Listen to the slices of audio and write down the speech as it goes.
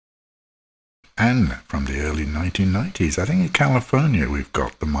And from the early 1990s, I think in California, we've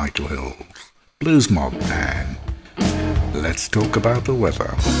got the Michael Hills Blues Mob, and Let's Talk About the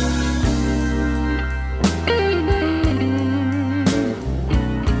Weather.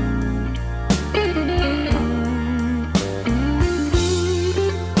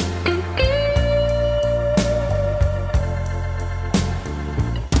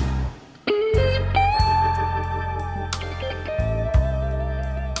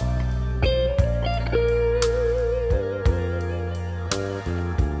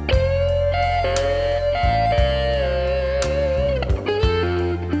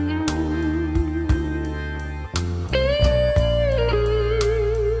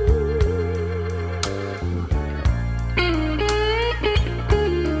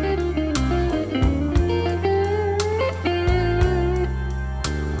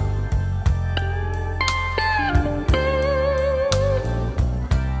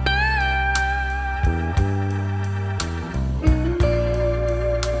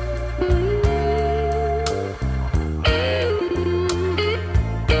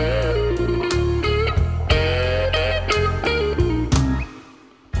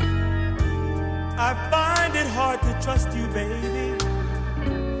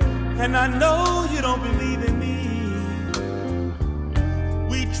 And I know you don't believe in me.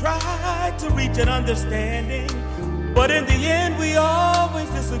 We tried to reach an understanding, but in the end we always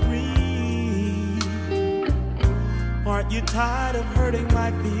disagree. Aren't you tired of hurting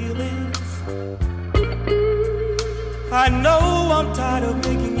my feelings? I know I'm tired of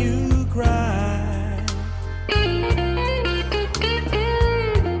making you cry.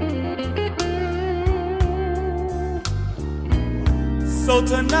 So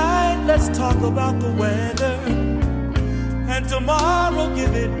tonight let's talk about the weather, and tomorrow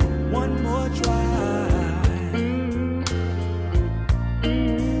give it one more try.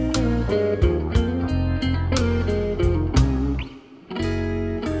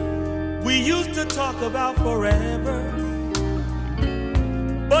 We used to talk about forever,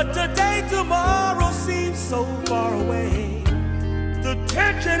 but today, tomorrow seems so far away. The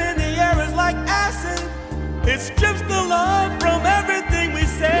tension in the air is like acid. It strips the love from everything we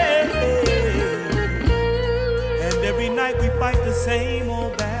say. And every night we fight the same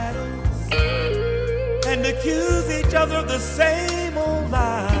old battles and accuse each other of the same old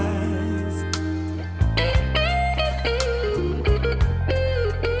lies.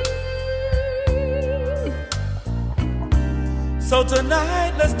 So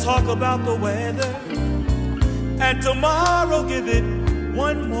tonight let's talk about the weather, and tomorrow give it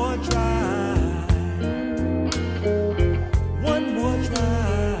one more try.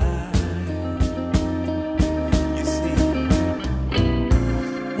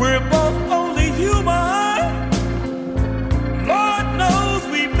 We're both only human. Lord knows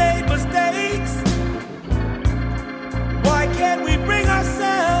we made mistakes. Why can't we bring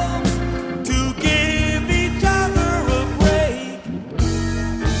ourselves to give each other a break?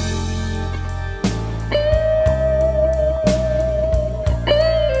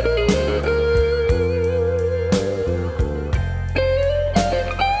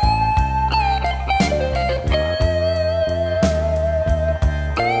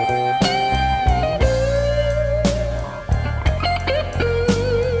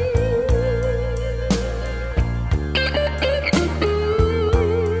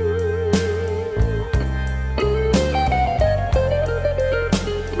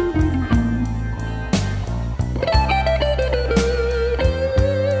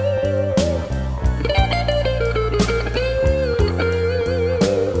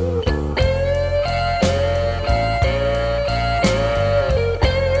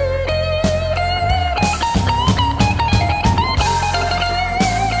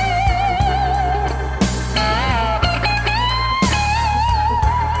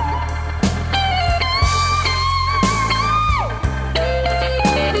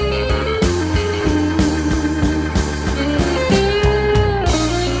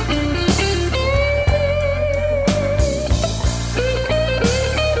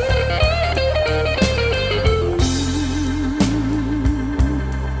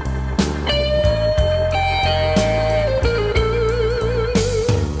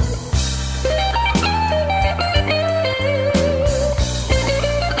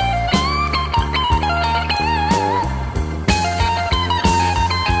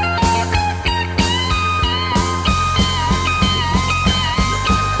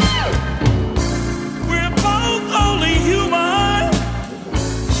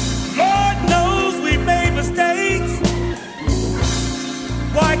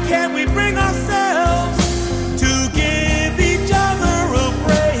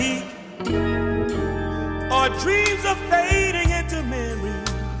 dreams are fading into memories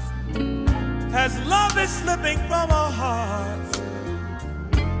as love is slipping from our hearts.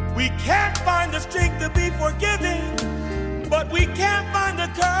 We can't find the strength to be forgiving, but we can't find the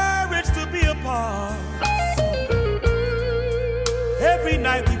courage to be apart. Every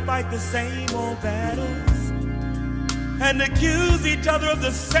night we fight the same old battles and accuse each other of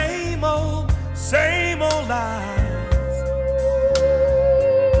the same old lies.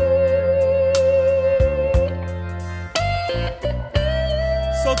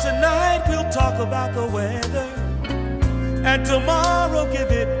 So tonight we'll talk about the weather, and tomorrow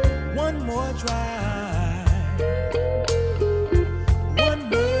give it one more try. One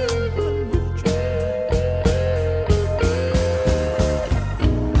more try.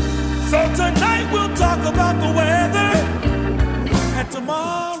 So tonight we'll talk about the weather, and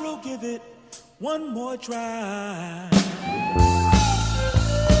tomorrow give it one more try.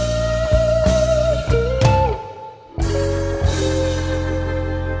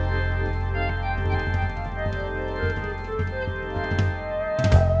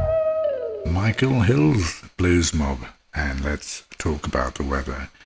 Michael Hill's Blues Mob, and let's talk about the weather.